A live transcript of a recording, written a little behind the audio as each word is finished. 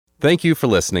Thank you for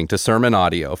listening to sermon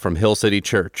audio from Hill City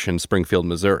Church in Springfield,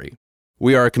 Missouri.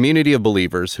 We are a community of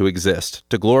believers who exist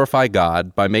to glorify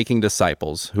God by making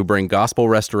disciples who bring gospel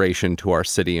restoration to our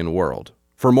city and world.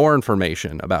 For more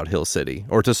information about Hill City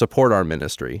or to support our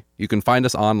ministry, you can find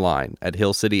us online at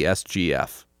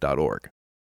hillcitysgf.org.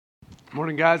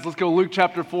 Morning, guys. Let's go Luke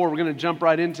chapter 4. We're going to jump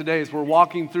right in today as we're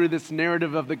walking through this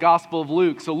narrative of the Gospel of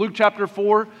Luke. So Luke chapter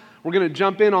 4, we're going to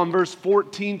jump in on verse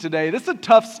 14 today. This is a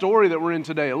tough story that we're in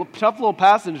today, a tough little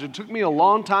passage. It took me a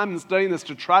long time in studying this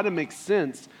to try to make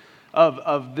sense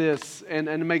of this and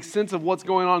to make sense of what's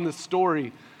going on in this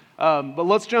story. But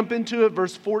let's jump into it,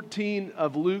 verse 14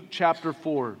 of Luke chapter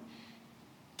 4.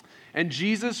 And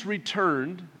Jesus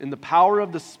returned in the power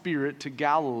of the Spirit to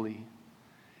Galilee,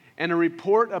 and a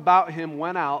report about him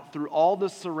went out through all the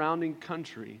surrounding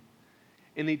country,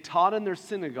 and he taught in their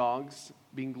synagogues,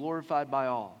 being glorified by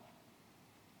all.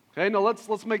 Okay, now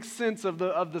let's make sense of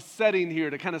the setting here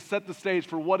to kind of set the stage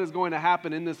for what is going to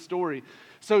happen in this story.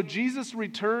 So Jesus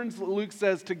returns, Luke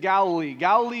says, to Galilee.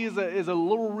 Galilee is a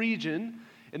little region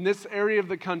in this area of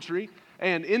the country,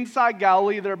 and inside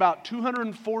Galilee there are about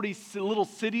 240 little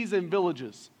cities and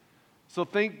villages. So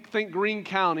think Greene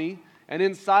County, and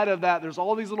inside of that there's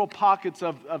all these little pockets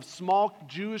of small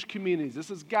Jewish communities.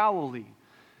 This is Galilee.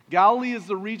 Galilee is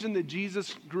the region that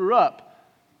Jesus grew up.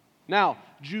 Now,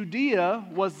 Judea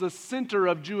was the center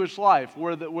of Jewish life,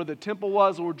 where the temple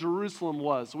was, where Jerusalem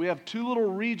was. So we have two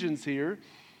little regions here.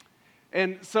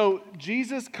 And so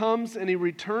Jesus comes and he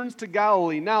returns to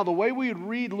Galilee. Now, the way we would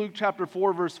read Luke chapter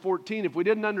 4, verse 14, if we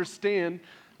didn't understand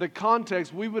the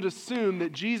context, we would assume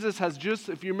that Jesus has just,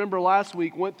 if you remember last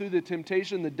week, went through the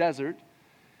temptation in the desert.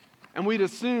 And we'd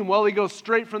assume, well, he goes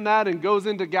straight from that and goes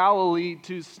into Galilee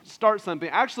to start something.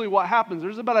 Actually, what happens,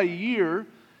 there's about a year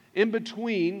in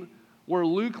between where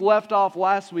Luke left off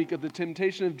last week of the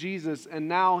temptation of Jesus and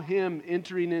now him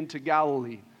entering into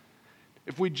Galilee.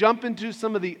 If we jump into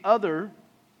some of the other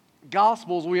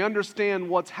Gospels, we understand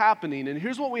what's happening. And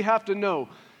here's what we have to know.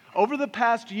 Over the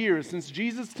past year, since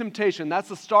Jesus' temptation, that's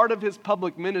the start of his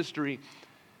public ministry,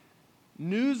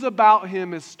 news about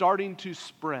him is starting to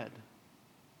spread.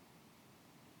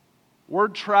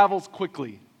 Word travels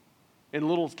quickly in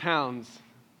little towns,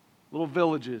 little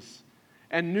villages.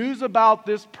 And news about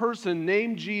this person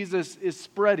named Jesus is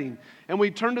spreading. And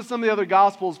we turn to some of the other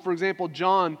Gospels. For example,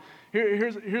 John.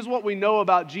 Here's what we know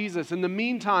about Jesus. In the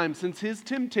meantime, since his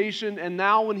temptation and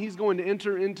now when he's going to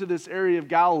enter into this area of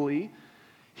Galilee,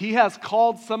 he has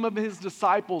called some of his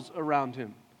disciples around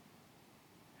him.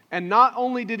 And not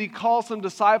only did he call some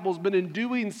disciples, but in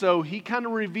doing so, he kind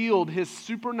of revealed his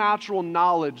supernatural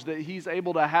knowledge that he's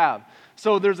able to have.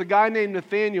 So there's a guy named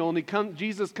Nathanael, and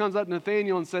Jesus comes up to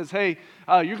Nathanael and says, hey,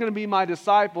 you're going to be my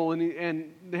disciple.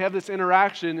 And they have this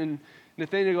interaction, and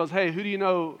Nathanael goes, hey, who do you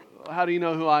know? How do you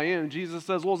know who I am? And Jesus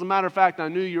says, well, as a matter of fact, I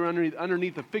knew you were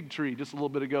underneath a fig tree just a little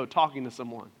bit ago talking to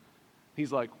someone.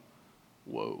 He's like,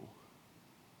 whoa.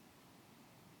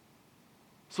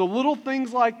 So little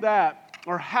things like that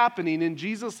are happening in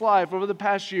Jesus' life over the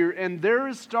past year, and there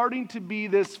is starting to be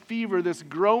this fever, this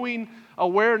growing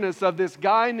awareness of this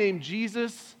guy named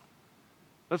Jesus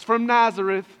that's from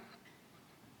Nazareth,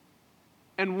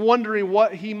 and wondering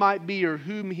what he might be or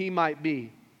whom he might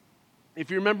be. If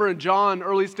you remember in John,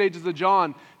 early stages of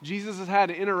John, Jesus has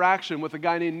had an interaction with a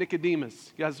guy named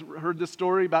Nicodemus. You guys heard this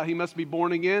story about he must be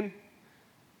born again?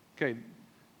 Okay,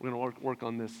 we're going to work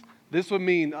on this. This would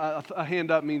mean, a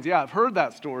hand up means, yeah, I've heard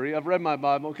that story. I've read my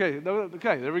Bible. Okay,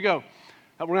 there we go.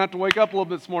 We're going to have to wake up a little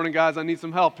bit this morning, guys. I need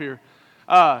some help here.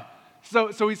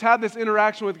 So he's had this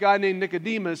interaction with a guy named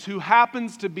Nicodemus, who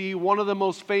happens to be one of the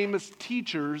most famous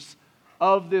teachers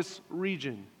of this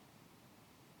region.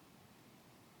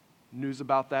 News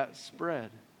about that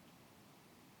spread.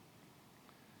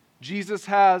 Jesus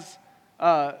has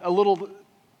a little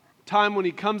time when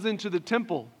he comes into the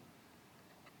temple.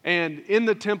 And in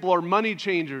the temple are money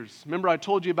changers. Remember, I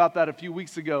told you about that a few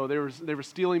weeks ago. They were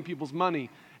stealing people's money.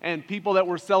 And people that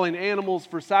were selling animals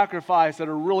for sacrifice at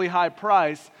a really high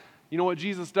price. You know what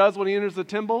Jesus does when he enters the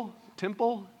temple?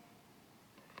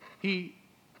 He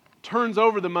turns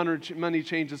over the money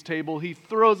changers table. He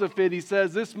throws a fit. He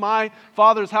says, this my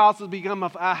father's house has become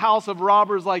a house of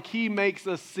robbers, like he makes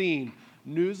a scene.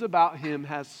 News about him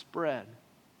has spread.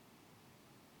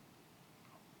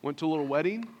 Went to a little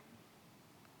wedding.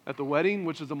 At the wedding,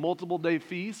 which is a multiple day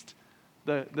feast,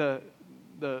 the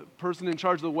person in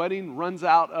charge of the wedding runs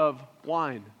out of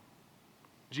wine.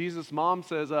 Jesus' mom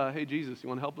says, hey, Jesus, you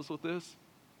want to help us with this?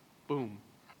 Boom.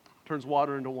 Turns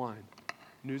water into wine.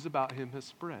 News about him has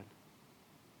spread.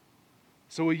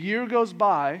 So a year goes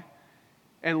by,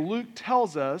 and Luke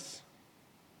tells us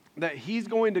that he's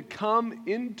going to come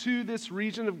into this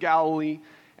region of Galilee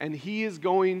and he is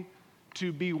going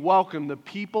to be welcomed. The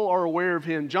people are aware of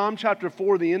him. John chapter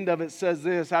 4, the end of it says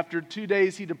this: after 2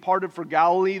 days he departed for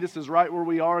Galilee. This is right where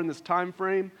we are in this time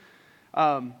frame.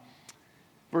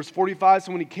 Verse 45,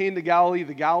 so when he came to Galilee,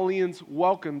 the Galileans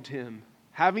welcomed him,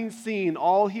 having seen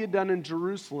all he had done in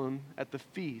Jerusalem at the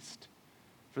feast.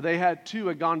 For they had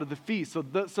gone to the feast. So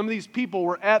some of these people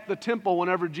were at the temple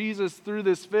whenever Jesus threw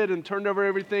this fit and turned over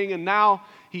everything. And now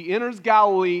he enters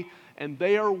Galilee and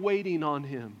they are waiting on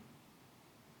him.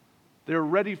 They're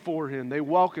ready for him. They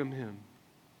welcome him.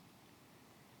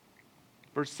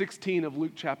 Verse 16 of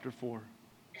Luke chapter 4.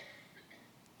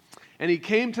 And he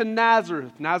came to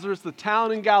Nazareth. Nazareth, the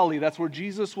town in Galilee. That's where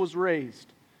Jesus was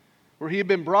raised, where he had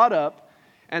been brought up.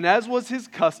 And as was his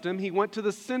custom, he went to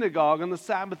the synagogue on the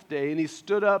Sabbath day and he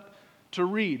stood up to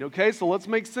read. Okay, so let's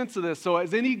make sense of this. So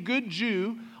as any good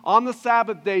Jew, on the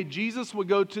Sabbath day, Jesus would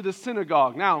go to the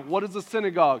synagogue. Now, what is a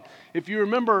synagogue? If you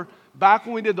remember, back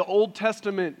when we did the Old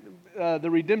Testament, the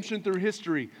redemption through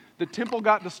history, the temple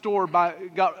got destroyed by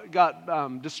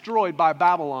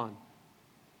Babylon.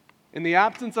 In the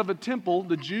absence of a temple,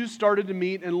 the Jews started to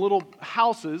meet in little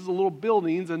houses, little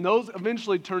buildings, and those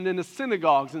eventually turned into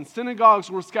synagogues. And synagogues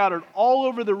were scattered all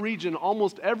over the region.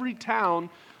 Almost every town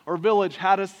or village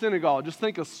had a synagogue. Just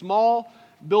think a small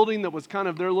building that was kind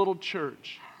of their little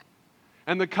church.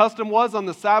 And the custom was on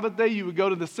the Sabbath day, you would go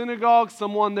to the synagogue.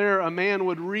 Someone there, a man,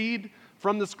 would read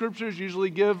from the scriptures, usually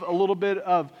give a little bit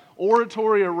of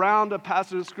oratory around a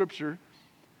passage of scripture.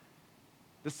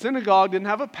 The synagogue didn't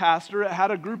have a pastor. It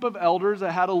had a group of elders. It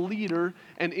had a leader.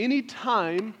 And any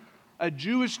time a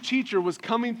Jewish teacher was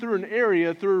coming through an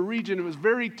area, through a region, it was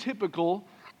very typical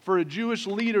for a Jewish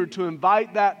leader to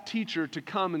invite that teacher to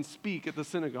come and speak at the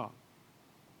synagogue.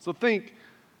 So think,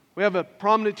 we have a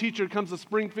prominent teacher that comes to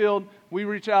Springfield. We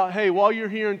reach out, hey, while you're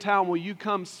here in town, will you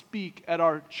come speak at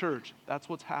our church? That's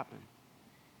what's happened.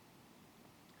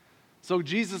 So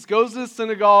Jesus goes to the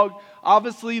synagogue.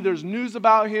 Obviously, there's news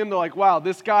about him. They're like, wow,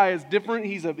 this guy is different.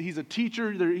 He's a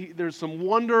teacher. There's some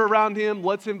wonder around him.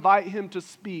 Let's invite him to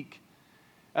speak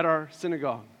at our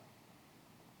synagogue.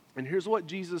 And here's what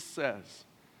Jesus says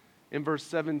in verse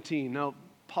 17. Now,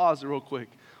 pause real quick.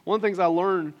 One of the things I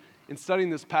learned in studying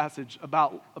this passage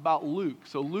about Luke.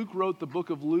 So Luke wrote the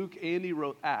book of Luke and he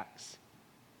wrote Acts.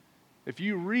 If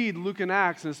you read Luke and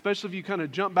Acts, and especially if you kind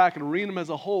of jump back and read them as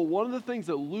a whole, one of the things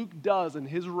that Luke does in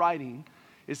his writing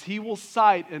is he will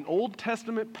cite an Old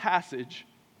Testament passage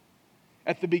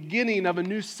at the beginning of a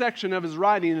new section of his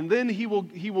writing, and then he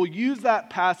will use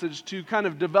that passage to kind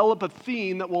of develop a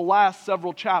theme that will last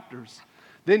several chapters.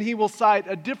 Then he will cite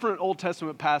a different Old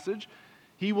Testament passage.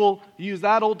 He will use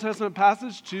that Old Testament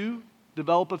passage to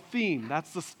develop a theme.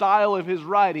 That's the style of his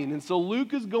writing. And so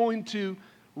Luke is going to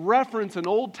reference an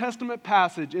Old Testament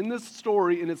passage in this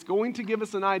story, and it's going to give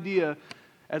us an idea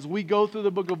as we go through the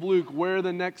book of Luke where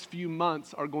the next few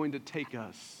months are going to take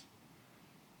us.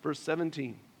 Verse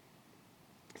 17.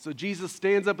 So Jesus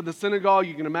stands up at the synagogue.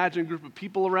 You can imagine a group of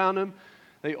people around him.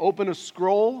 They open a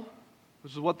scroll,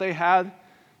 which is what they had,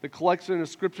 the collection of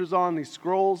scriptures on, these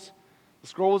scrolls. The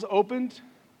scroll was opened.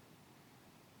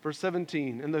 Verse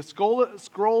 17. And the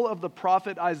scroll of the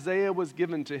prophet Isaiah was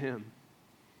given to him.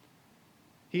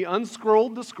 He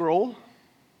unscrolled the scroll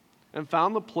and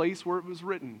found the place where it was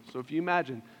written. So if you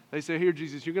imagine, they say, here,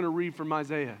 Jesus, you're going to read from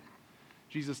Isaiah.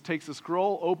 Jesus takes the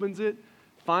scroll, opens it,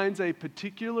 finds a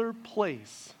particular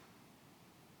place.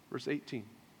 Verse 18.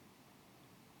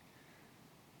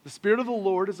 The Spirit of the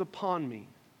Lord is upon me.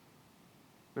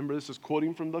 Remember, this is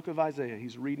quoting from the book of Isaiah.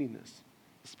 He's reading this.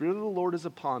 The Spirit of the Lord is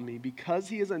upon me because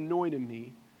he has anointed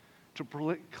me to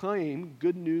proclaim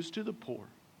good news to the poor.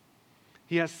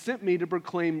 He has sent me to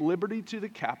proclaim liberty to the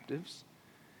captives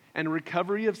and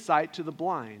recovery of sight to the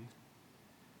blind,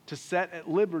 to set at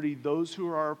liberty those who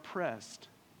are oppressed,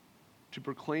 to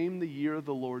proclaim the year of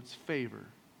the Lord's favor.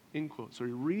 End quote. So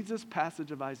he reads this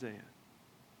passage of Isaiah.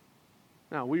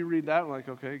 Now, we read that like,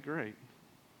 okay, great.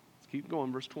 Let's keep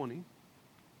going. Verse 20. And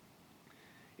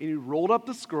he rolled up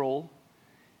the scroll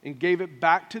and gave it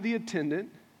back to the attendant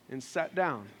and sat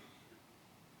down.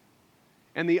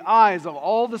 And the eyes of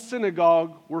all the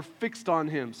synagogue were fixed on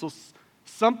him. So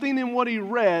something in what he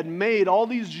read made all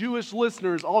these Jewish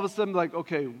listeners all of a sudden like,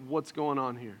 okay, what's going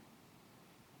on here?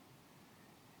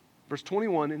 Verse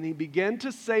 21, and he began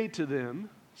to say to them,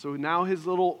 so now his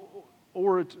little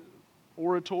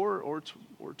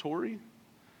oratory,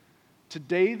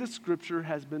 today the scripture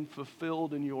has been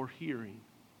fulfilled in your hearing.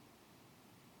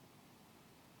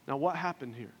 Now what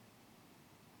happened here?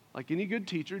 Like any good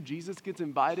teacher, Jesus gets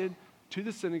invited to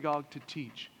the synagogue to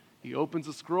teach. He opens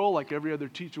a scroll like every other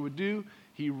teacher would do.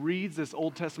 He reads this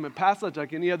Old Testament passage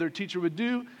like any other teacher would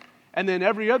do, and then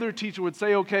every other teacher would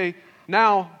say, okay,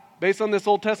 now, based on this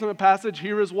Old Testament passage,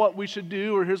 here is what we should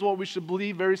do, or here's what we should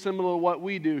believe, very similar to what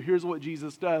we do. Here's what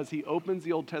Jesus does. He opens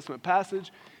the Old Testament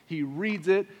passage, he reads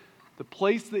it. The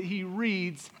place that he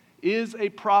reads is a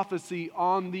prophecy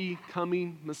on the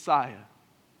coming Messiah.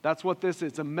 That's what this is.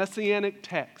 It's a messianic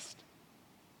text.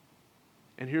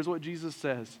 And here's what Jesus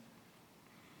says.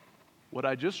 What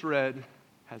I just read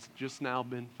has just now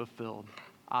been fulfilled.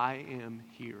 I am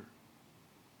here.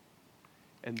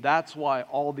 And that's why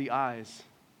all the eyes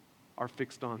are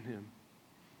fixed on him.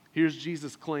 Here's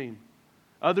Jesus' claim.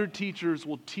 Other teachers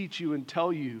will teach you and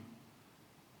tell you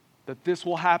that this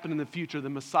will happen in the future, the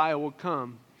Messiah will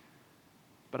come.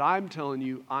 But I'm telling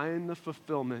you, I am the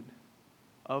fulfillment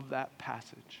of that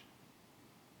passage.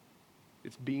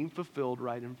 It's being fulfilled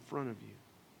right in front of you.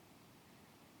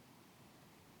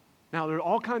 Now, there are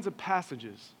all kinds of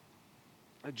passages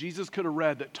that Jesus could have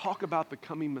read that talk about the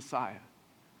coming Messiah.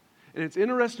 And it's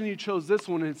interesting you chose this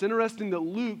one, and it's interesting that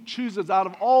Luke chooses out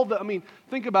of all the,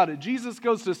 think about it. Jesus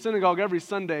goes to synagogue every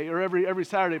Sunday or every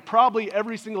Saturday, probably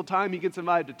every single time he gets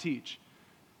invited to teach.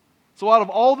 So out of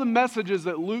all the messages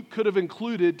that Luke could have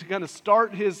included to kind of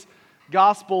start his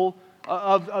gospel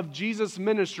of Jesus'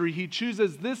 ministry, he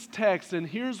chooses this text, and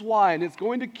here's why. And it's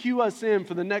going to cue us in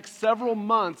for the next several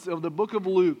months of the book of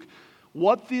Luke,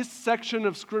 what this section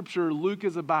of Scripture Luke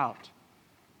is about.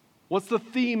 What's the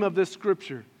theme of this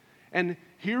Scripture? And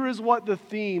here is what the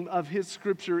theme of his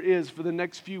Scripture is for the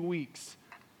next few weeks.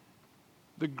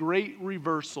 The great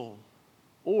reversal,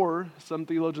 or some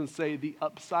theologians say the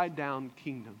upside down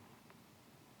kingdom.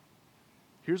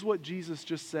 Here's what Jesus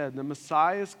just said. The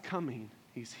Messiah is coming.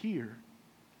 He's here.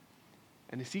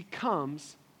 And as he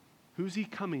comes, who's he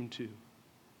coming to?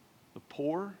 The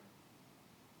poor,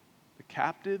 the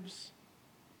captives,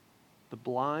 the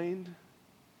blind,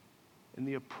 and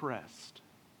the oppressed.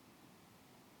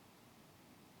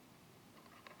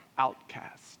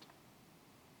 Outcast.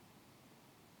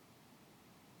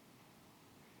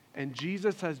 And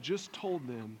Jesus has just told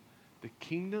them the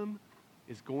kingdom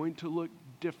is going to look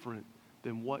different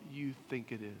than what you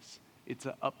think it is. It's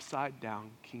an upside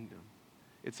down kingdom.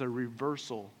 It's a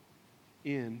reversal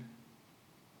in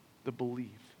the belief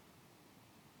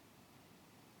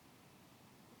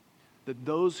that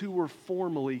those who were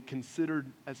formerly considered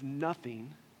as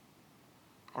nothing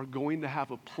are going to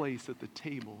have a place at the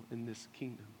table in this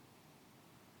kingdom.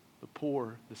 The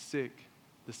poor, the sick,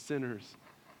 the sinners,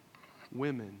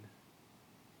 women.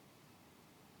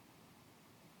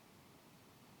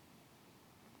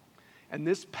 And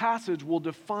this passage will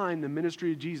define the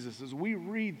ministry of Jesus. As we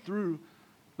read through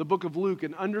the book of Luke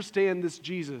and understand this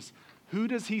Jesus, who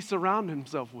does he surround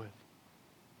himself with?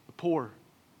 The poor,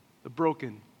 the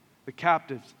broken, the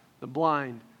captives, the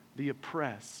blind, the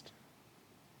oppressed.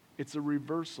 It's a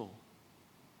reversal.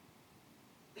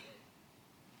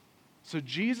 So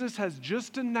Jesus has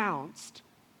just announced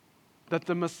that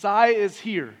the Messiah is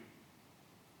here.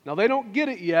 Now they don't get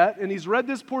it yet, and he's read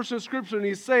this portion of Scripture and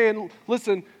he's saying,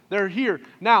 listen, they're here.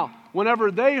 Now,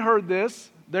 whenever they heard this,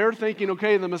 they're thinking,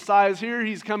 okay, the Messiah is here.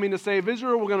 He's coming to save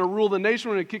Israel. We're going to rule the nation.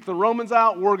 We're going to kick the Romans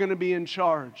out. We're going to be in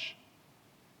charge.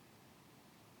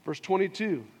 Verse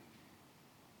 22.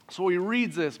 So he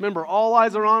reads this. Remember, all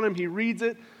eyes are on him. He reads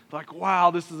it. Like,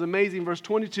 wow, this is amazing. Verse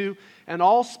 22. And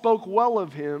all spoke well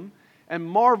of him and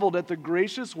marveled at the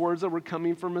gracious words that were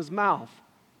coming from his mouth.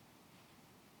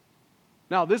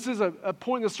 Now, this is a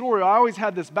point in the story. I always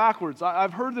had this backwards.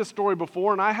 I've heard this story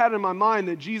before, and I had in my mind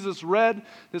that Jesus read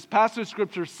this passage of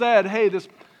Scripture, said, hey,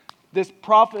 this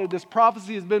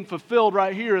prophecy has been fulfilled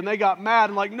right here, and they got mad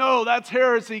and like, no, that's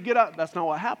heresy, get out. That's not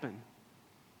what happened.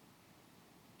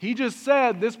 He just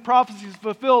said, this prophecy is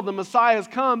fulfilled, the Messiah has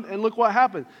come, and look what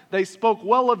happened. They spoke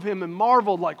well of him and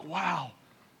marveled like, wow,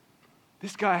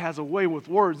 this guy has a way with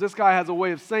words. This guy has a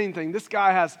way of saying things. This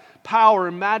guy has power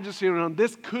and majesty around him.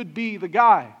 This could be the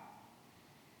guy.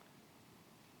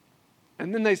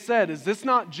 And then they said, is this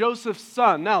not Joseph's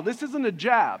son? Now, this isn't a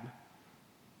jab.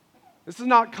 This is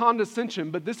not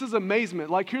condescension, but this is amazement.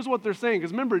 Like, here's what they're saying.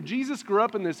 Because remember, Jesus grew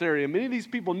up in this area. Many of these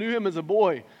people knew him as a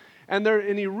boy. And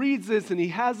he reads this, and he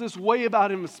has this way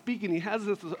about him of speaking. He has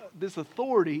this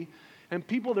authority. And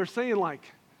people, they're saying like,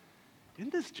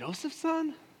 isn't this Joseph's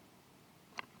son?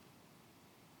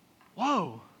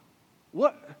 Whoa,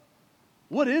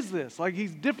 what is this? Like,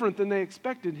 he's different than they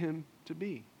expected him to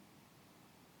be.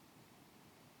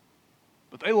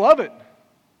 But they love it.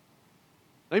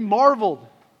 They marveled.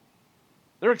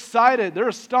 They're excited. They're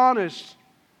astonished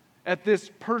at this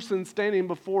person standing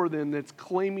before them that's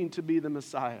claiming to be the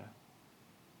Messiah.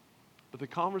 But the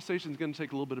conversation is going to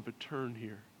take a little bit of a turn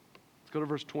here. Let's go to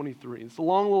verse 23. It's a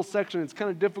long little section. It's kind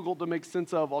of difficult to make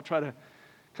sense of. I'll try to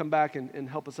come back and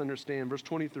help us understand. Verse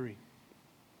 23.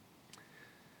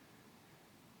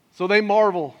 So they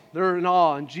marvel, they're in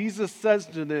awe, and Jesus says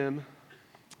to them,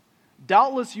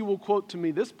 doubtless you will quote to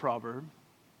me this proverb,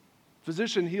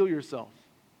 physician, heal yourself.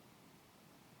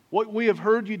 What we have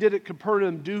heard you did at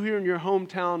Capernaum, do here in your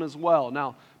hometown as well.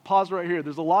 Now, pause right here.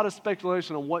 There's a lot of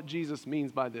speculation on what Jesus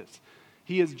means by this.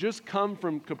 He has just come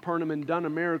from Capernaum and done a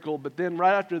miracle, but then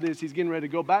right after this, he's getting ready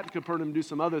to go back to Capernaum and do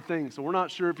some other things. So we're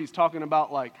not sure if he's talking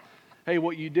about like, hey,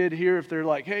 what you did here, if they're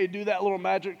like, hey, do that little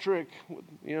magic trick,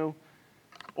 you know,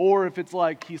 or if it's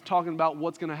like he's talking about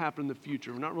what's going to happen in the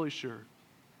future. We're not really sure.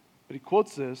 But he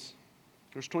quotes this,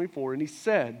 verse 24, and he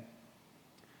said,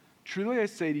 truly I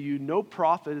say to you, no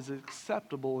prophet is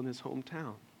acceptable in his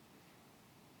hometown.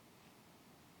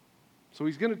 So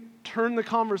he's going to turn the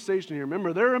conversation here.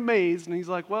 Remember, they're amazed, and he's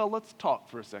like, well, let's talk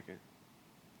for a second.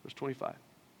 Verse 25.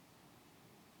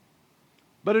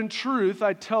 But in truth,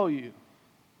 I tell you,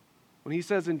 when he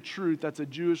says in truth, that's a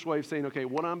Jewish way of saying, okay,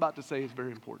 what I'm about to say is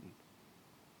very important.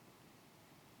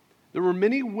 There were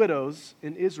many widows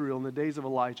in Israel in the days of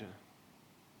Elijah,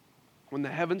 when the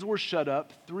heavens were shut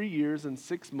up 3 years and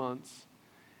 6 months,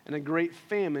 and a great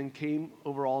famine came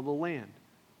over all the land.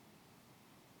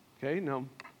 Okay, now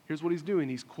here's what he's doing.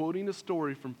 He's quoting a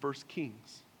story from 1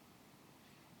 Kings.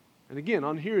 And again,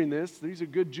 on hearing this, these are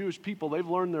good Jewish people. They've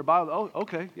learned their Bible. Oh,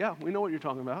 okay, yeah, we know what you're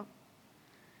talking about.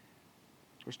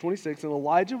 Verse 26, and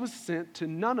Elijah was sent to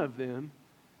none of them,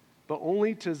 but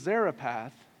only to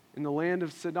Zarephath in the land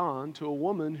of Sidon, to a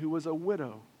woman who was a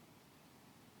widow.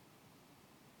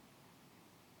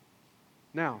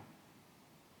 Now,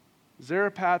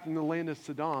 Zarephath in the land of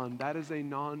Sidon, that is a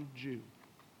non-Jew.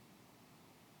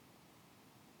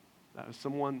 That is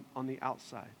someone on the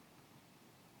outside.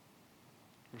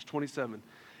 Verse 27.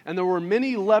 And there were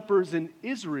many lepers in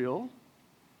Israel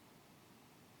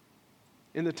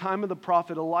in the time of the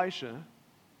prophet Elisha,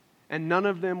 and none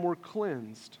of them were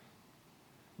cleansed.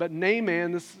 But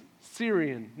Naaman the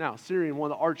Syrian, now Syrian,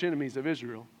 one of the arch enemies of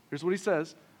Israel, here's what he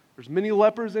says. There's many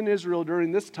lepers in Israel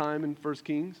during this time in 1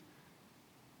 Kings,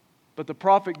 but the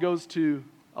prophet goes to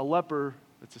a leper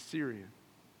that's a Syrian,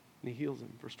 and he heals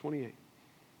him. Verse 28.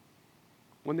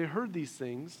 When they heard these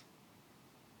things,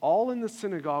 all in the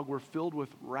synagogue were filled with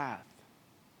wrath.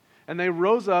 And they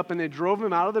rose up and they drove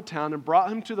him out of the town and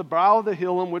brought him to the brow of the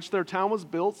hill on which their town was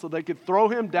built so they could throw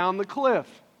him down the cliff.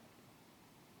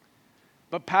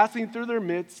 But passing through their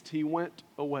midst, he went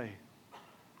away.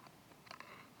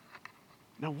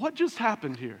 Now, what just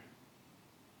happened here?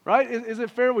 Right? Is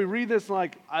it fair we read this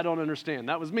like, I don't understand?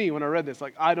 That was me when I read this.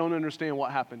 Like, I don't understand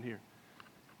what happened here.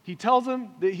 He tells them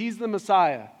that he's the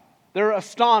Messiah. They're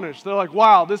astonished. They're like,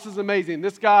 wow, this is amazing.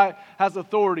 This guy has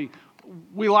authority.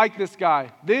 We like this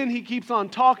guy. Then he keeps on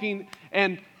talking,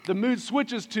 and the mood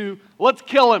switches to, let's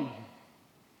kill him.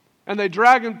 And they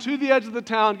drag him to the edge of the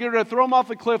town, get ready to throw him off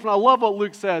the cliff. And I love what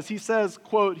Luke says. He says,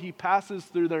 quote, he passes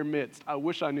through their midst. I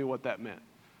wish I knew what that meant.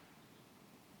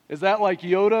 Is that like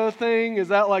Yoda thing? Is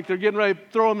that like they're getting ready to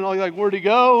throw him and like, where'd he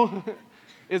go?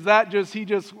 Is that just, he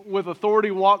just with authority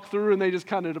walked through and they just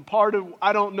kind of departed?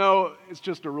 I don't know. It's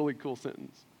just a really cool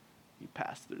sentence. He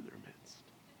passed through their midst.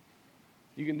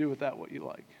 You can do with that what you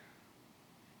like.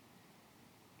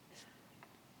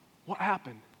 What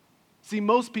happened? See,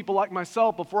 most people like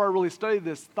myself, before I really studied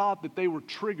this, thought that they were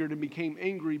triggered and became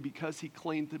angry because he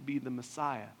claimed to be the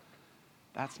Messiah.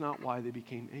 That's not why they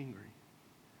became angry.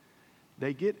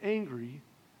 They get angry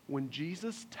when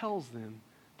Jesus tells them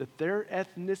that their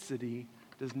ethnicity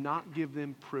does not give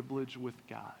them privilege with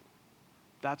God.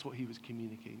 That's what he was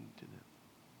communicating to them.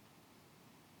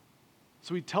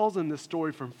 So he tells them this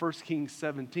story from 1 Kings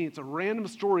 17. It's a random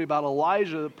story about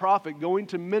Elijah, the prophet, going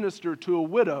to minister to a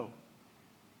widow.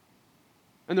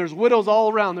 And there's widows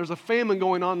all around. There's a famine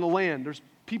going on in the land. There's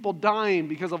people dying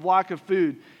because of lack of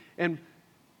food. And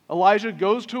Elijah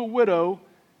goes to a widow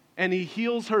and he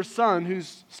heals her son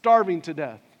who's starving to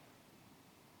death.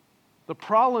 The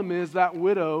problem is that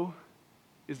widow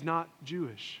is not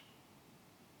Jewish.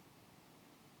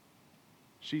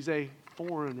 She's a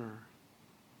foreigner.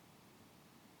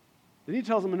 Then he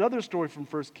tells them another story from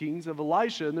 1 Kings of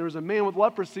Elisha, and there was a man with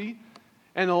leprosy,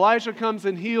 and Elisha comes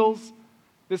and heals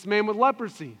this man with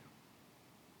leprosy.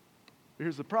 But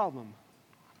here's the problem.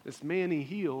 This man he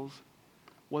heals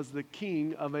was the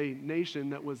king of a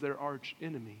nation that was their arch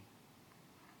enemy.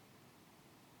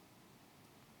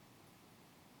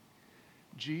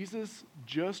 Jesus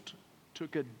just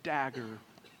took a dagger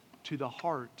to the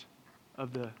heart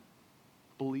of the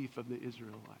belief of the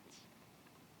Israelites.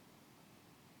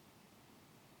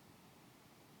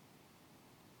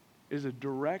 is a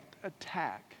direct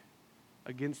attack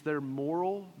against their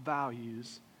moral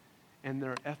values and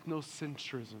their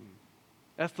ethnocentrism.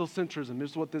 Ethnocentrism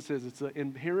is what this is. It's an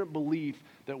inherent belief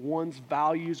that one's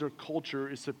values or culture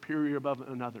is superior above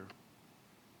another.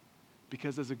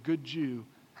 Because as a good Jew,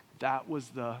 that was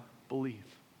the belief.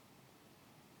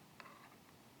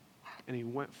 And he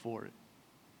went for it.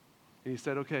 And he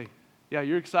said, okay, yeah,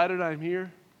 you're excited I'm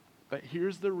here, but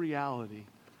here's the reality.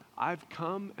 I've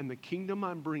come, and the kingdom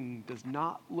I'm bringing does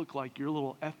not look like your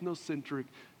little ethnocentric,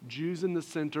 Jews in the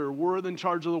center, we're in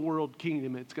charge of the world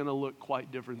kingdom. It's going to look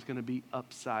quite different. It's going to be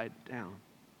upside down.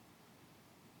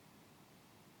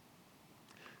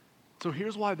 So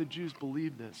here's why the Jews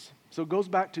believe this. So it goes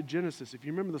back to Genesis. If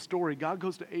you remember the story, God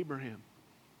goes to Abraham.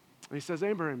 And he says,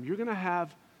 Abraham, you're going to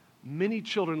have many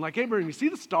children. Like, Abraham, you see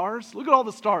the stars? Look at all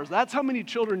the stars. That's how many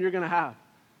children you're going to have.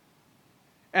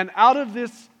 And out of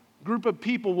this group of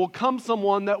people will come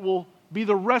someone that will be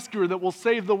the rescuer, that will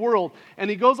save the world. And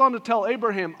he goes on to tell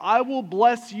Abraham, I will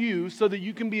bless you so that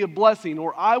you can be a blessing,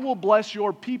 or I will bless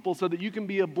your people so that you can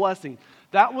be a blessing.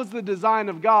 That was the design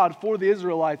of God for the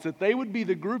Israelites, that they would be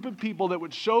the group of people that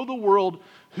would show the world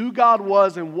who God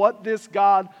was and what this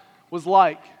God was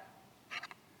like.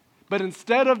 But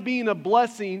instead of being a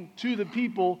blessing to the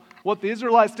people, what the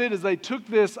Israelites did is they took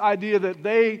this idea that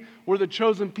they were the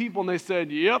chosen people and they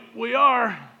said, yep, we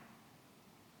are.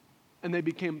 And they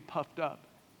became puffed up.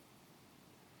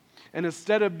 And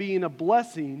instead of being a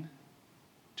blessing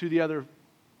to the other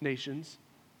nations,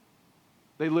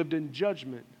 they lived in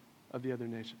judgment of the other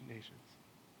nations.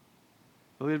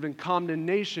 They lived in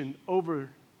condemnation over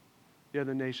the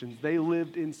other nations. They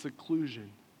lived in seclusion.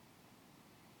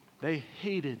 They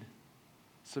hated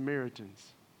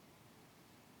Samaritans.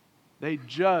 They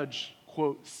judged,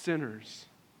 quote, sinners.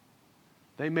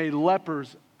 They made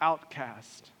lepers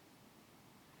outcast.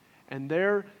 And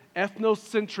their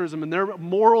ethnocentrism and their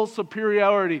moral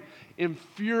superiority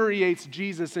infuriates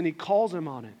Jesus, and he calls him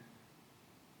on it.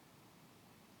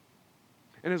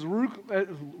 And as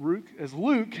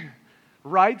Luke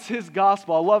writes his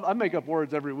gospel, I make up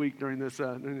words every week during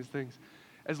these things.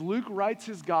 As Luke writes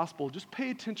his gospel, just pay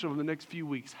attention over the next few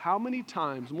weeks. How many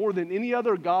times, more than any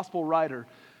other gospel writer,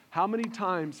 how many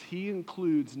times he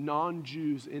includes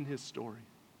non-Jews in his story?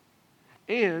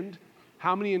 And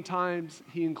how many times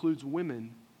he includes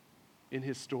women in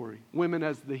his story? Women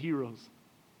as the heroes.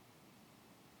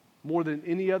 More than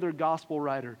any other gospel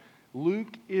writer,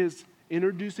 Luke is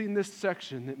introducing this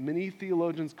section that many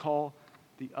theologians call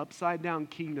the upside-down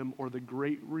kingdom or the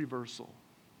great reversal.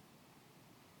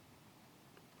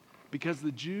 Because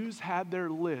the Jews had their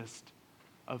list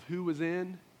of who was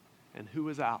in and who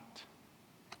was out.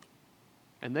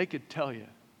 And they could tell you.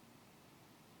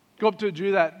 Go up to a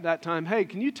Jew that time, hey,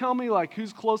 can you tell me like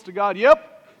who's close to God?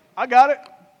 Yep, I got it.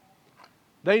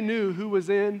 They knew who was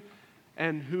in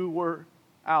and who were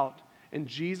out. And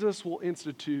Jesus will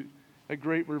institute a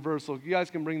great reversal. You guys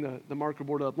can bring the marker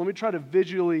board up. Let me try to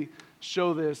visually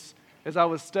show this as I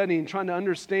was studying, trying to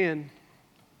understand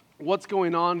what's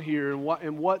going on here and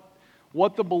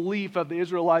what the belief of the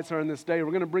Israelites are in this day.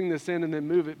 We're going to bring this in and then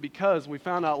move it because we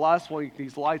found out last week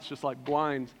these lights just like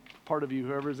blind part of you,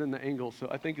 whoever's in the angle. So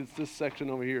I think it's this section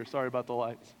over here. Sorry about the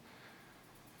lights.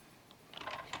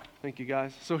 Thank you,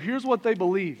 guys. So here's what they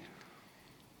believed.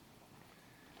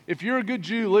 If you're a good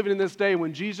Jew living in this day,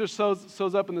 when Jesus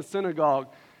shows up in the synagogue,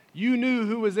 you knew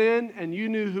who was in and you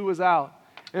knew who was out.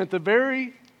 And at the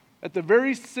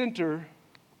very center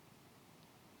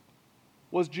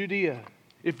was Judea.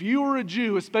 If you were a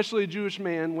Jew, especially a Jewish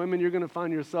man, women, you're going to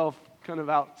find yourself kind of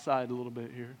outside a little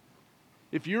bit here.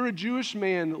 If you're a Jewish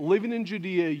man living in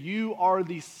Judea, you are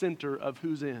the center of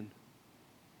who's in.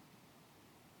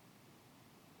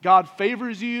 God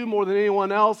favors you more than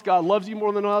anyone else. God loves you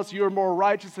more than anyone else. You are more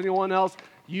righteous than anyone else.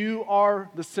 You are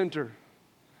the center.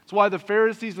 That's why the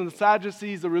Pharisees and the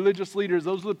Sadducees, the religious leaders,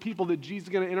 those are the people that Jesus is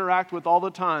going to interact with all the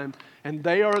time. And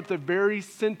they are at the very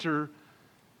center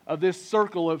of this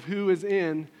circle of who is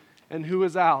in and who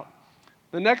is out.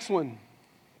 The next one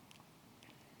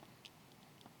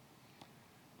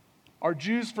are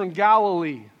Jews from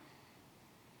Galilee.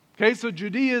 Okay, so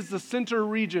Judea is the center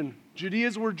region. Judea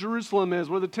is where Jerusalem is,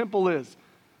 where the temple is.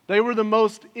 They were the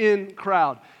most in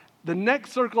crowd. The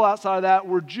next circle outside of that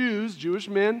were Jews, Jewish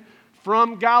men,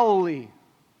 from Galilee.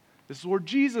 This is where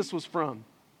Jesus was from.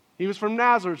 He was from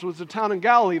Nazareth, which was a town in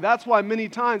Galilee. That's why many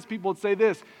times people would say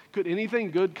this, could anything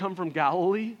good come from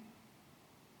Galilee?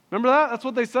 Remember that? That's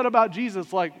what they said about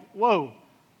Jesus, like, whoa,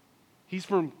 he's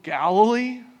from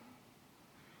Galilee?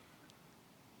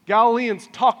 Galileans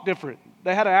talk different.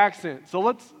 They had an accent. So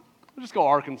let's just go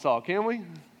Arkansas, can we?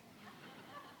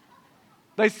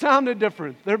 They sounded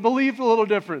different. Their belief a little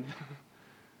different.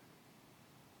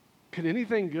 Could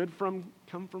anything good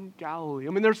come from Galilee? I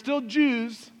mean, they're still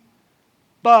Jews,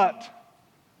 but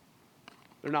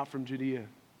they're not from Judea.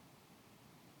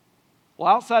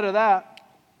 Well, outside of that,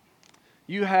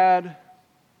 you had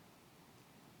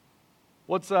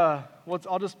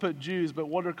I'll just put Jews, but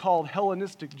what are called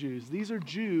Hellenistic Jews. These are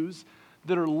Jews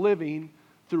that are living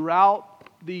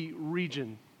throughout the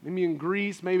region. Maybe in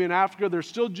Greece, maybe in Africa. They're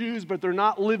still Jews, but they're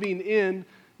not living in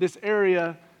this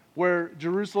area where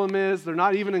Jerusalem is. They're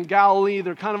not even in Galilee.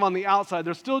 They're kind of on the outside.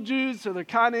 They're still Jews, so they're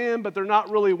kind of in, but they're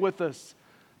not really with us.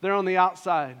 They're on the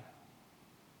outside.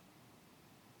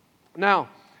 Now,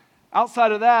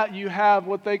 outside of that, you have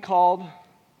what they called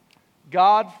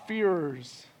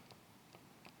God-fearers.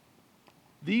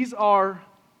 These are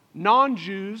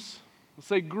non-Jews, let's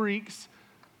say Greeks,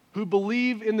 who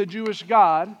believe in the Jewish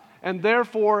God and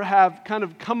therefore have kind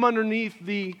of come underneath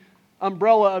the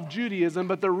umbrella of Judaism,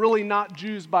 but they're really not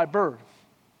Jews by birth.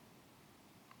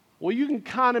 Well, you can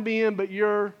kind of be in, but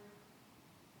you're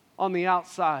on the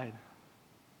outside.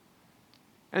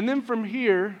 And then from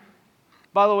here,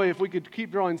 by the way, if we could keep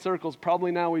drawing circles,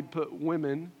 probably now we'd put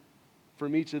women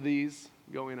from each of these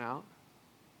going out.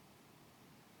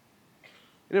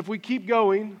 And if we keep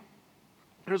going,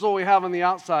 here's what we have on the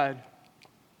outside.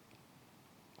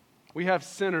 We have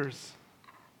sinners.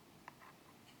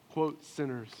 Quote,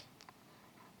 sinners.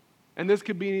 And this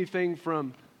could be anything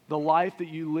from the life that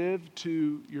you live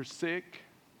to you're sick,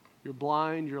 you're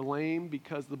blind, you're lame,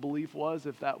 because the belief was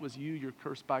if that was you, you're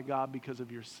cursed by God because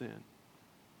of your sin.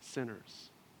 Sinners.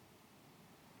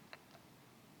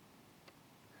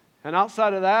 And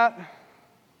outside of that,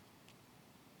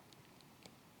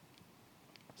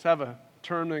 let's have a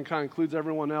term that kind of includes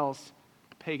everyone else,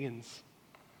 pagans.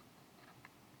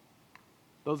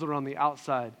 Those are on the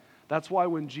outside. That's why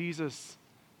when Jesus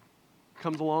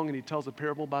comes along and he tells a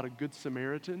parable about a good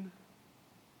Samaritan,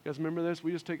 you guys remember this?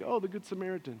 We just take, the good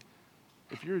Samaritan.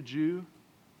 If you're a Jew,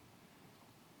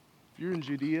 if you're in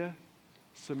Judea,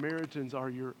 Samaritans are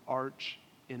your arch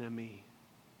enemy.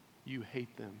 You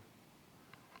hate them.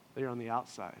 They are on the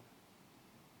outside.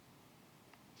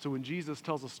 So when Jesus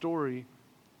tells a story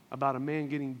about a man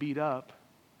getting beat up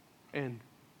and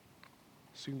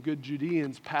some good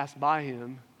Judeans pass by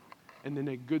him and then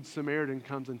a good Samaritan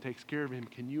comes and takes care of him,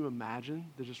 can you imagine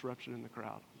the disruption in the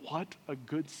crowd? What? A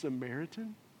good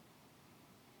Samaritan?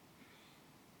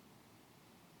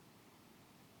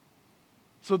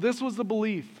 So this was the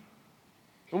belief.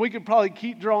 And we could probably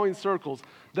keep drawing circles.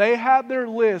 They had their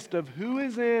list of who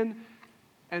is in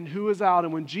and who is out.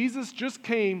 And when Jesus just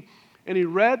came and he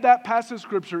read that passage of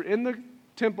scripture in the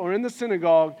temple or in the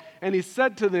synagogue, and he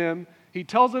said to them, he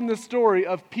tells them this story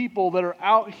of people that are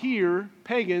out here,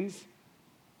 pagans,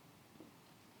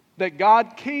 that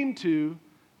God came to.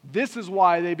 This is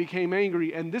why they became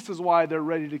angry, and this is why they're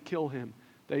ready to kill him.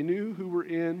 They knew who were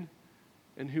in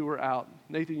and who were out.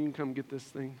 Nathan, you can come get this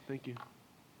thing. Thank you.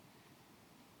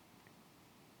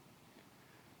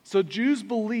 So Jews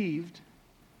believed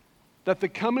that the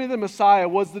coming of the Messiah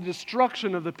was the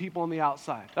destruction of the people on the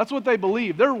outside. That's what they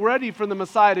believe. They're ready for the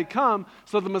Messiah to come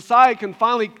so the Messiah can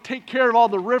finally take care of all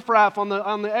the riffraff on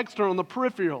the external, on the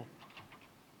peripheral.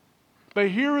 But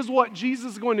here is what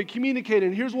Jesus is going to communicate,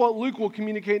 and here's what Luke will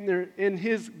communicate in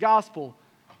his gospel.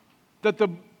 That the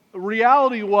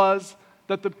reality was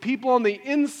that the people on the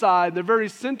inside, the very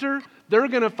center, they're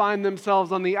going to find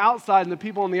themselves on the outside, and the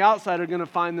people on the outside are going to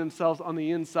find themselves on the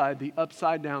inside, the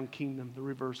upside down kingdom, the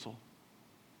reversal.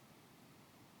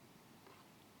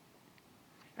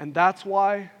 And that's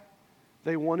why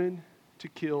they wanted to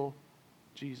kill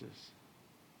Jesus.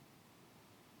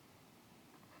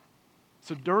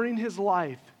 So during his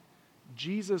life,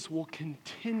 Jesus will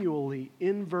continually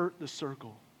invert the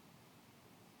circle.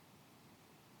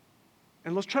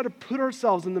 And let's try to put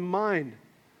ourselves in the mind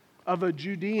of a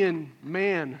Judean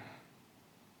man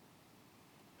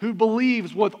who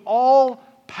believes with all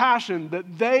passion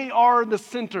that they are the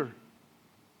center.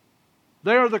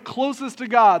 They are the closest to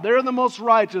God. They're the most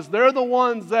righteous. They're the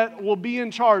ones that will be in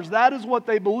charge. That is what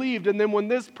they believed. And then when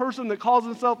this person that calls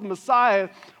himself the Messiah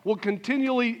will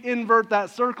continually invert that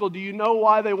circle, do you know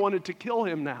why they wanted to kill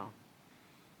him now?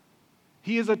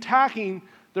 He is attacking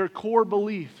their core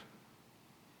belief.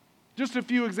 Just a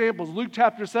few examples. Luke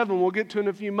chapter 7, we'll get to in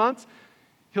a few months.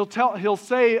 He'll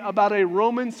say about a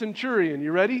Roman centurion.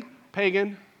 You ready?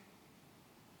 Pagan.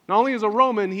 Not only is a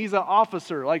Roman, he's an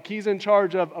officer, like he's in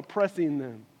charge of oppressing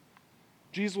them.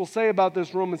 Jesus will say about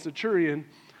this Roman centurion,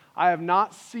 I have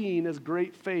not seen as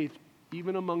great faith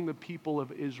even among the people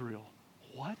of Israel.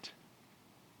 What?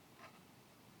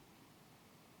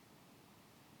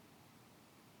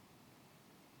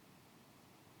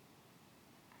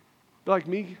 Like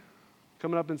me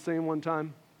coming up and saying one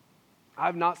time,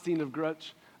 I've not seen a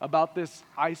grudge about this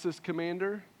ISIS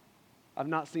commander. I've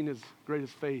not seen his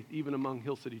greatest faith, even among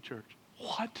Hill City Church.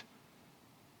 What? That's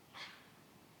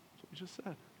what we just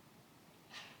said.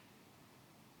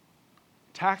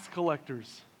 Tax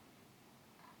collectors.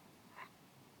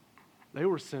 They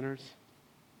were sinners.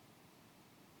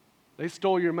 They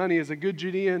stole your money as a good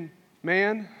Judean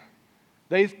man.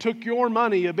 They took your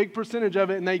money, a big percentage of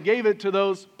it, and they gave it to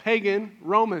those pagan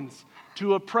Romans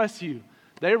to oppress you.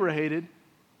 They were hated.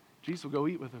 Jesus will go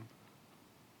eat with them.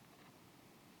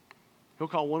 He'll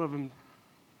call one of them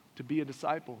to be a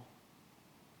disciple.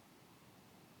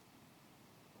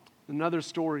 Another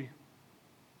story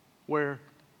where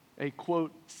a,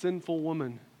 quote, sinful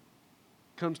woman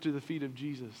comes to the feet of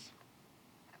Jesus,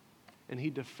 and he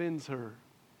defends her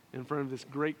in front of this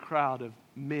great crowd of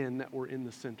men that were in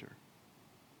the center.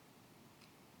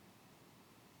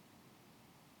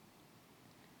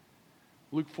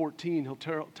 Luke 14,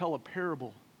 he'll tell a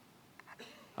parable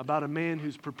about a man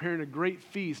who's preparing a great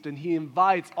feast, and he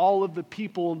invites all of the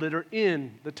people that are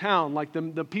in the town, like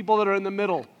the people that are in the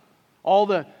middle, all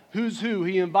the who's who,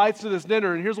 he invites to this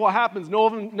dinner, and here's what happens.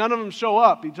 None of them show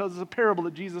up. He tells us a parable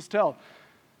that Jesus tells.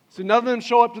 So none of them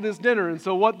show up to this dinner, and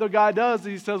so what the guy does is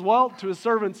he says, well, to his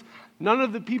servants, none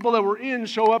of the people that were in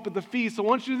show up at the feast, so why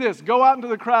don't you do this? Go out into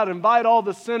the crowd, invite all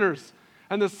the sinners,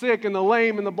 and the sick, and the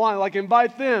lame, and the blind, like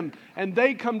invite them, and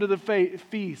they come to the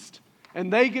feast,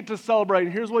 and they get to celebrate.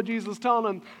 And here's what Jesus is telling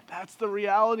them, that's the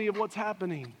reality of what's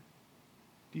happening.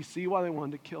 Do you see why they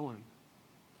wanted to kill him?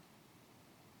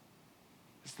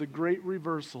 It's the great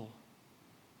reversal,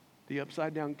 the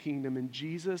upside-down kingdom, and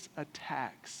Jesus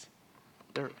attacks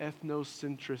their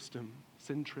ethnocentrism.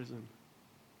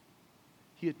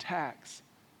 He attacks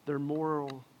their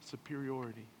moral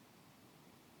superiority.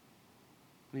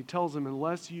 And he tells them,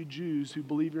 unless you Jews who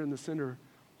believe you're in the center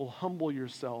will humble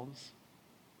yourselves,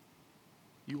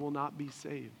 you will not be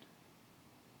saved.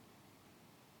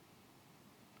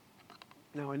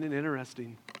 Now, isn't it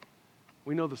interesting?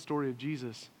 We know the story of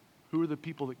Jesus. Who are the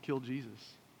people that killed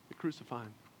Jesus? They crucified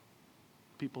him.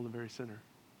 People in the very center.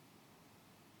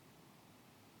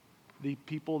 The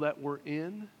people that were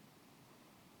in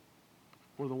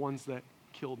were the ones that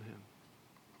killed him.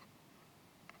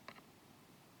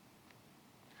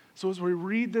 So as we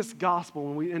read this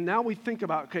gospel, and now we think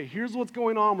about, okay, here's what's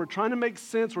going on. We're trying to make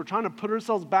sense. We're trying to put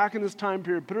ourselves back in this time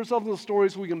period, put ourselves in the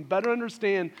story so we can better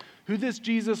understand who this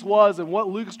Jesus was and what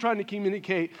Luke's trying to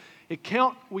communicate. We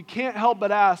can't help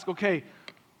but ask, okay,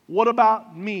 what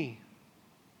about me?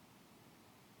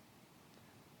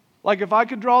 Like if I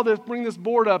could bring this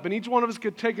board up and each one of us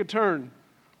could take a turn,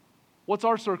 what's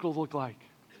our circles look like?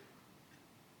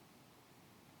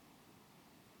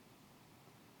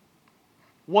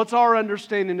 What's our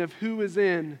understanding of who is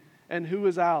in and who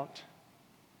is out?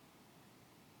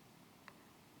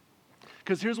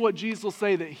 Because here's what Jesus will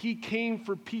say, that he came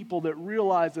for people that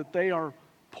realize that they are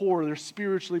poor, they're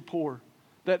spiritually poor,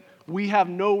 that we have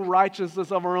no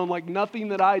righteousness of our own, like nothing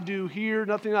that I do here,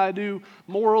 nothing that I do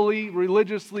morally,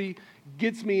 religiously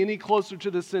gets me any closer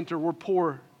to the center. We're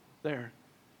poor there.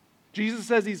 Jesus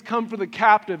says he's come for the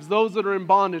captives, those that are in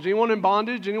bondage. Anyone in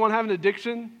bondage? Anyone have an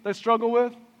addiction they struggle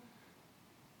with?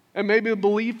 And maybe the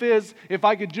belief is, if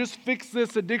I could just fix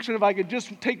this addiction, if I could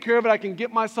just take care of it, I can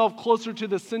get myself closer to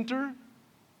the center.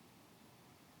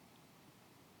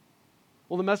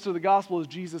 Well, the message of the gospel is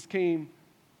Jesus came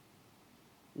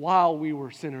while we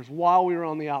were sinners, while we were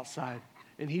on the outside.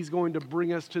 And he's going to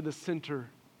bring us to the center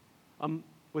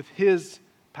with his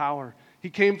power. He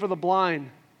came for the blind.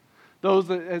 Those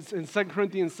that, as in 2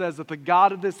 Corinthians says, that the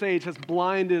God of this age has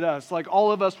blinded us. Like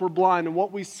all of us were blind, and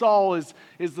what we saw is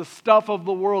the stuff of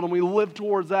the world, and we live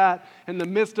towards that. In the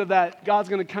midst of that, God's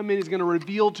going to come in. He's going to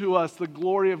reveal to us the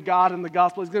glory of God in the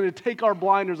gospel. He's going to take our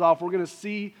blinders off. We're going to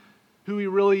see who he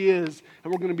really is,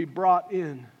 and we're going to be brought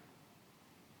in.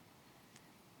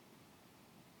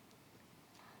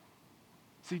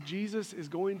 See, Jesus is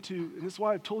going to, and this is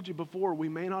why I've told you before, we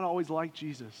may not always like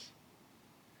Jesus.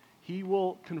 He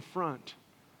will confront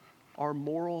our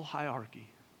moral hierarchy.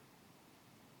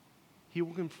 He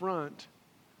will confront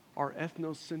our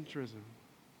ethnocentrism.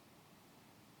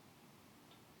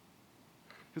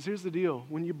 Because here's the deal.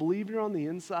 When you believe you're on the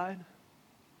inside,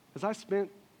 as I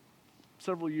spent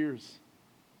several years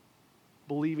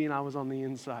believing I was on the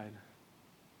inside.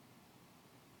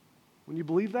 When you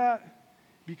believe that,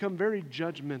 you become very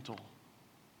judgmental.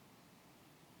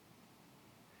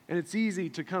 And it's easy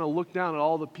to kind of look down at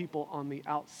all the people on the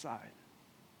outside.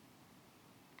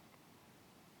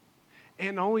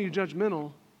 And not only are you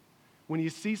judgmental, when you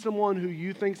see someone who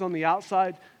you think's on the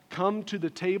outside come to the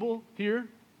table here,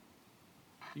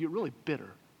 You get really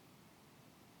bitter.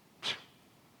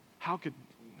 How could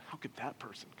that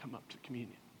person come up to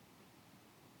communion?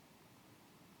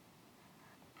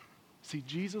 See,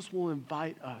 Jesus will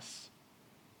invite us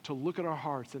to look at our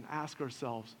hearts and ask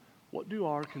ourselves, what do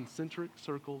our concentric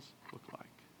circles look like?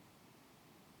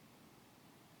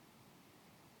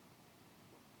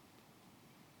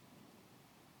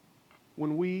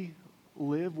 When we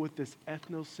live with this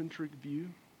ethnocentric view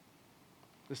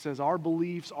that says our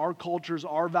beliefs, our cultures,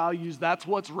 our values, that's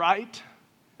what's right,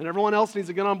 and everyone else needs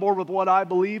to get on board with what I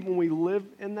believe, when we live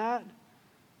in that,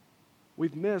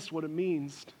 we've missed what it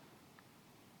means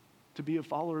to be a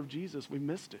follower of Jesus. We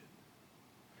missed it.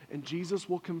 And Jesus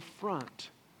will confront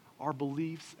our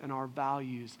beliefs and our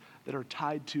values that are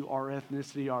tied to our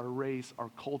ethnicity, our race, our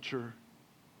culture.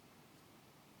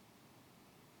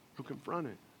 He'll confront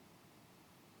it.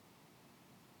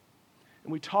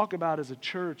 And we talk about as a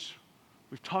church,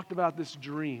 we've talked about this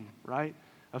dream, right?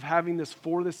 Of having this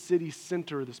for the city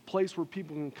center, this place where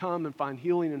people can come and find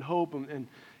healing and hope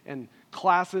and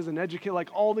classes and educate, like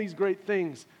all these great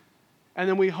things. And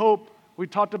then we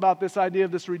talked about this idea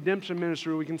of this redemption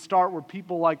ministry. We can start where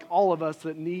people like all of us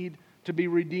that need to be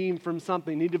redeemed from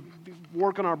something, need to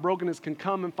work on our brokenness, can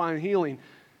come and find healing.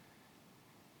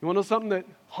 You want to know something that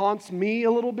haunts me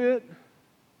a little bit?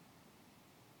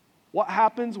 What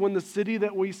happens when the city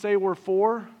that we say we're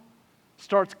for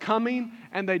starts coming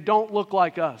and they don't look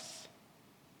like us?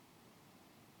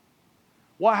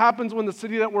 What happens when the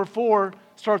city that we're for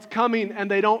starts coming and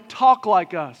they don't talk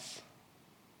like us?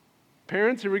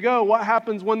 Parents, here we go. What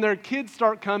happens when their kids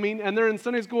start coming and they're in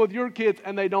Sunday school with your kids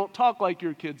and they don't talk like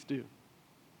your kids do?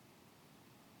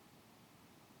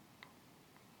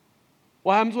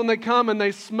 What happens when they come and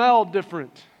they smell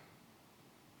different?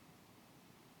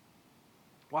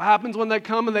 What happens when they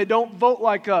come and they don't vote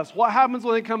like us? What happens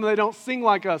when they come and they don't sing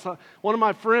like us? One of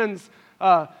my friends,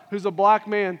 who's a black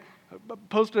man,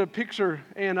 posted a picture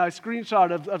and I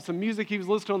screenshot of some music he was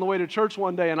listening to on the way to church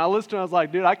one day, and I listened to it, I was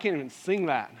like, dude, I can't even sing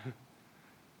that.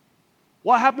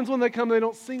 What happens when they come and they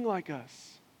don't sing like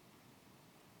us?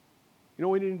 You know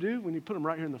what we need to do? We need to put them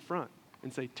right here in the front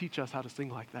and say, teach us how to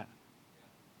sing like that.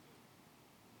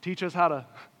 Teach us how to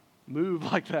move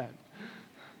like that.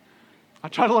 I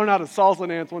tried to learn how to salsa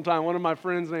dance one time. One of my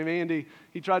friends named Andy,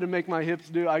 he tried to make my hips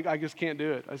do it. I just can't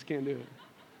do it. I just can't do it.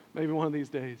 Maybe one of these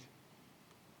days.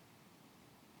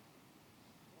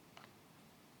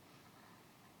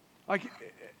 Like,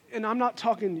 and I'm not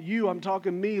talking to you, I'm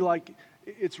talking me. Like,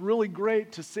 it's really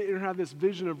great to sit here and have this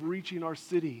vision of reaching our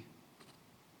city.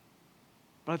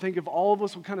 But I think if all of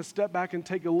us would kind of step back and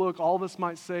take a look, all of us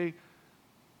might say,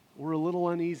 we're a little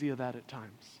uneasy of that at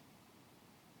times.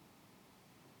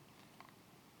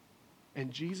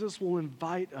 And Jesus will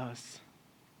invite us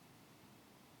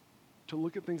to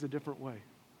look at things a different way.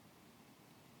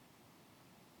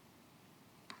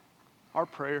 Our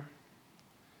prayer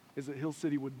is that Hill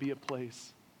City would be a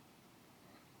place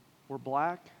where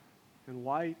black and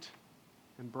white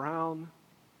and brown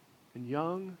and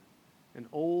young and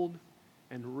old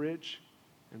and rich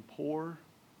and poor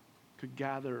could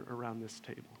gather around this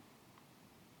table.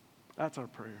 That's our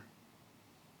prayer.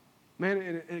 Man,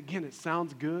 and again, it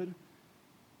sounds good.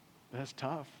 That's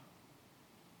tough.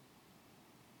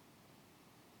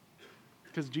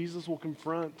 Because Jesus will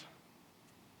confront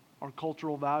our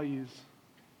cultural values.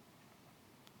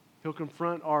 He'll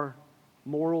confront our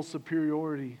moral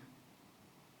superiority.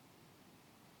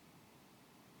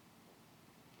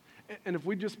 And if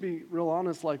we just be real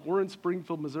honest, like we're in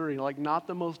Springfield, Missouri, like not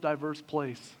the most diverse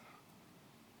place.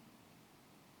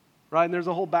 Right? And there's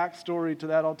a whole backstory to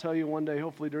that I'll tell you one day,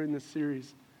 hopefully during this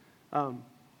series.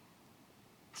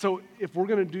 So if we're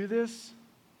going to do this,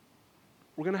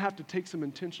 we're going to have to take some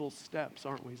intentional steps,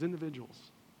 aren't we, as individuals?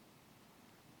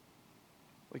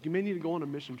 Like you may need to go on a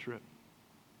mission trip.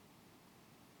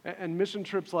 And mission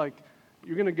trips, like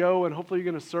you're going to go and hopefully you're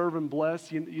going to serve and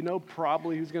bless. You know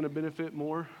probably who's going to benefit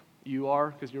more? You are,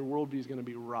 because your worldview is going to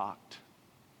be rocked.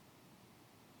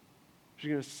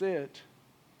 You're going to sit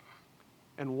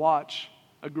and watch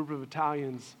a group of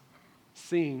Italians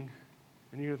sing,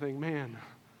 and you're going to think, man,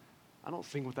 I don't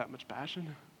sing with that much passion.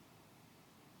 And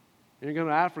you're going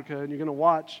to Africa, and you're going to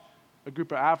watch a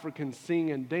group of Africans sing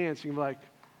and dance, and you're like,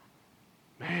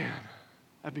 man,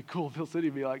 that'd be cool if Hill City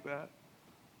would be like that.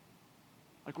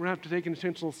 Like we're going to have to take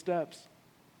intentional steps.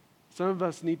 Some of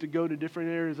us need to go to different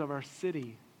areas of our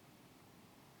city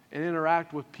and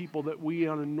interact with people that we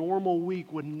on a normal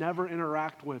week would never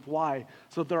interact with. Why?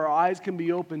 So that our eyes can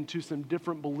be open to some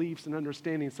different beliefs and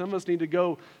understanding. Some of us need to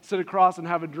go sit across and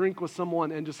have a drink with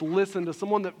someone and just listen to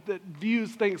someone that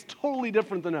views things totally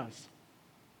different than us.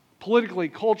 politically,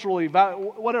 culturally,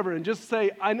 whatever, and just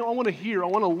say, I want to hear, I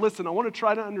want to listen, I want to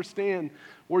try to understand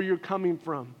where you're coming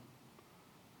from.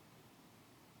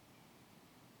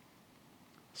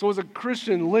 So as a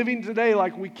Christian, living today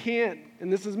like we can't,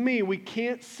 and this is me, we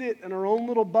can't sit in our own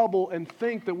little bubble and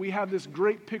think that we have this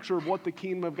great picture of what the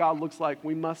kingdom of God looks like.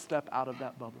 We must step out of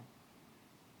that bubble.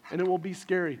 And it will be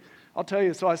scary. I'll tell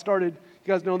you, so I started, you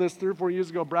guys know this, 3 or 4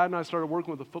 years ago, Brad and I started working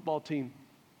with a football team.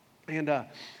 And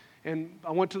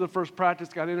I went to the first practice,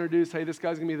 got introduced, hey, this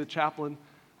guy's going to be the chaplain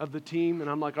of the team. And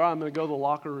I'm like, all right, I'm going to go to the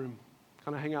locker room,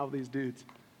 kind of hang out with these dudes.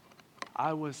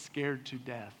 I was scared to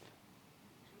death.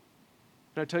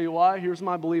 Can I tell you why? Here's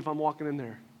my belief. I'm walking in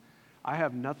there. I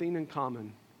have nothing in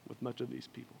common with much of these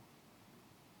people.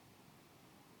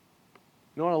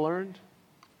 You know what I learned?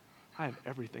 I have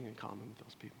everything in common with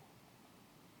those people.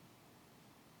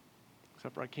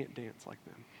 Except for I can't dance like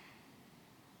them.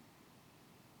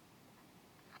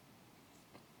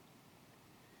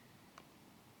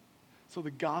 So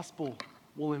the gospel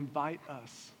will invite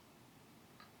us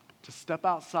to step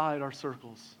outside our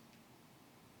circles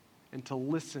and to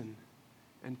listen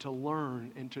and to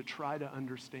learn and to try to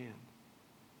understand.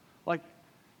 Like,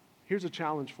 here's a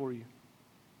challenge for you.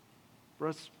 For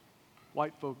us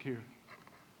white folk here.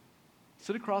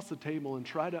 Sit across the table and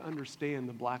try to understand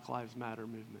the Black Lives Matter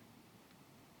movement.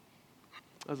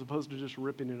 As opposed to just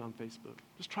ripping it on Facebook.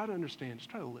 Just try to understand. Just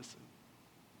try to listen.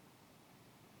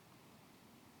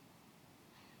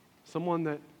 Someone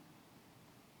that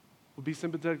would be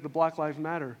sympathetic to Black Lives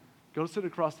Matter, go sit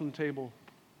across from the table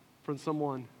from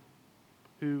someone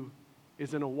who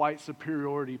is in a white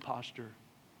superiority posture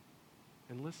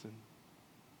and listen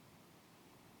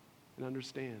and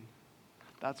understand.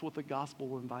 That's what the gospel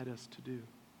will invite us to do.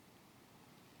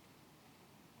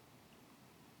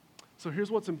 So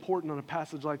here's what's important on a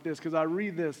passage like this, because I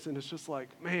read this and it's just like,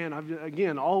 man,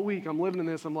 again, all week I'm living in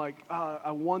this. I'm like,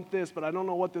 I want this, but I don't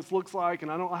know what this looks like,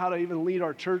 and I don't know how to even lead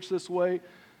our church this way.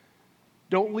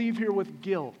 Don't leave here with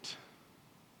guilt.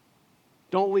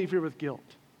 Don't leave here with guilt.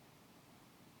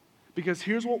 Because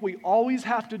here's what we always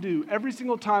have to do every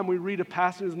single time we read a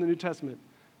passage in the New Testament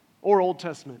or Old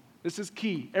Testament. This is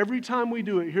key. Every time we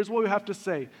do it, here's what we have to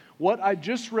say. What I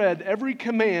just read, every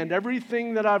command,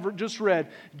 everything that I've just read,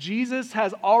 Jesus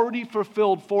has already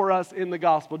fulfilled for us in the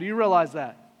gospel. Do you realize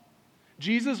that?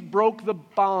 Jesus broke the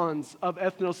bonds of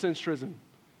ethnocentrism.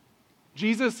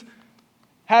 Jesus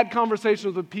had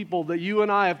conversations with people that you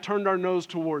and I have turned our nose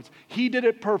towards. He did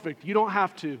it perfect. You don't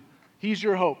have to. He's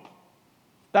your hope.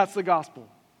 That's the gospel.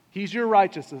 He's your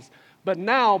righteousness. But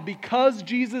now, because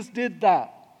Jesus did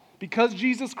that, because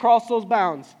Jesus crossed those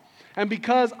bounds, and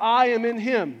because I am in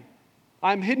Him,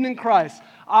 I'm hidden in Christ,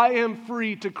 I am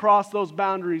free to cross those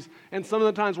boundaries. And some of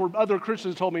the times where other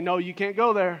Christians told me, no, you can't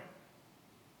go there.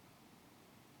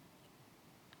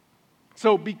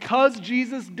 So because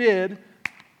Jesus did,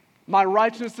 my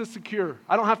righteousness is secure.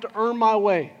 I don't have to earn my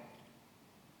way.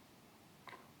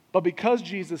 But because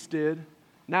Jesus did,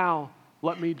 now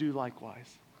let me do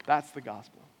likewise. That's the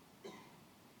gospel.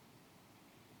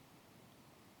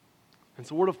 And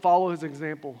so we're to follow His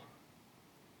example.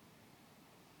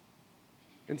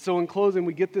 And so in closing,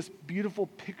 we get this beautiful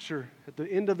picture at the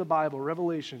end of the Bible,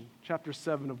 Revelation chapter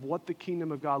 7, of what the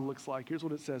kingdom of God looks like. Here's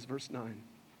what it says, verse 9.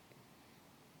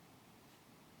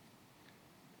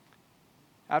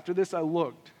 After this I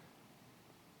looked,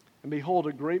 and behold,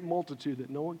 a great multitude that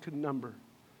no one could number,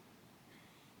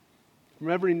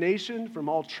 from every nation, from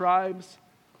all tribes,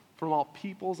 from all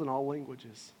peoples and all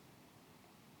languages,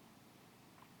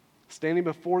 standing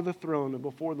before the throne and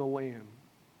before the Lamb,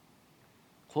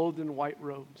 clothed in white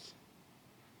robes,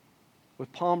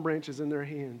 with palm branches in their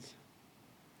hands,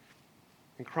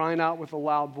 and crying out with a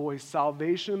loud voice,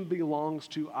 salvation belongs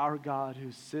to our God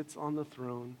who sits on the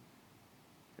throne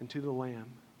and to the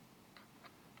Lamb.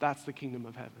 That's the kingdom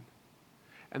of heaven.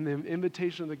 And the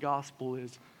invitation of the gospel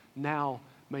is, now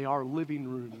may our living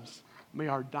rooms, may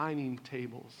our dining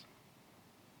tables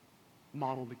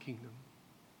model the kingdom.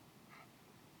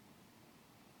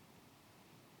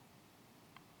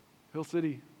 Hill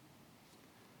City,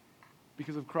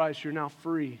 because of Christ, you're now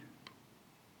free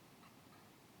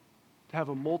to have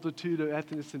a multitude of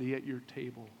ethnicity at your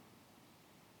table.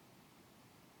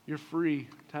 You're free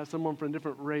to have someone from a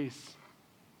different race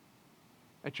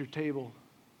at your table.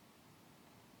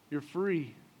 You're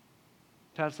free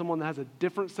to have someone that has a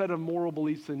different set of moral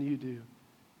beliefs than you do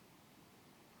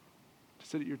to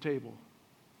sit at your table.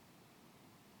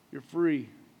 You're free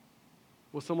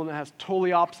with someone that has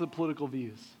totally opposite political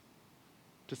views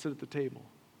to sit at the table.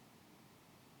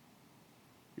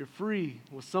 You're free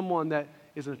with someone that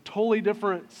is a totally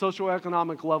different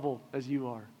socioeconomic level as you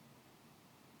are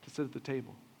to sit at the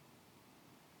table.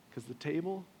 Because the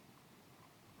table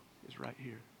is right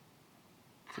here.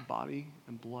 It's the body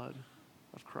and blood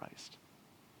of Christ.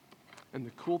 And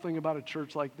the cool thing about a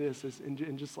church like this is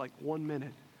in just like 1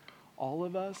 minute, all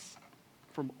of us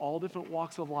from all different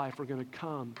walks of life are going to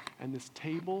come, and this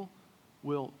table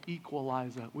will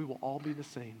equalize us. We will all be the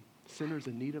same, sinners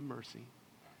in need of mercy.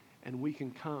 And we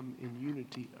can come in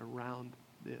unity around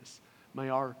this. May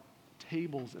our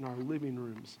tables in our living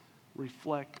rooms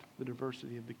reflect the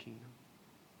diversity of the kingdom.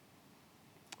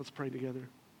 Let's pray together.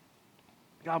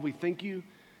 God, we thank you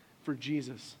for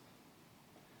Jesus,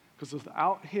 because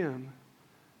without him,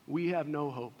 we have no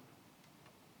hope.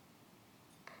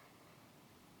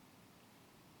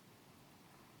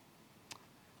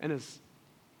 And as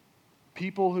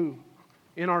people who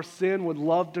in our sin would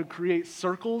love to create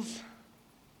circles,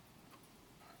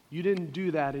 you didn't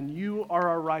do that, and you are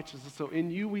our righteousness. So in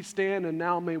you we stand, and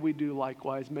now may we do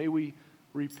likewise. May we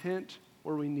repent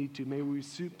where we need to. May we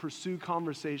pursue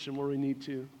conversation where we need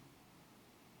to.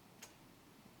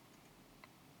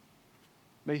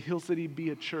 May Hill City be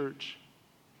a church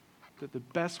that the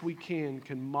best we can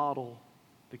model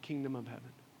the kingdom of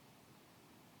heaven.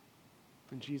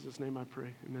 In Jesus' name I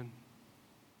pray, amen.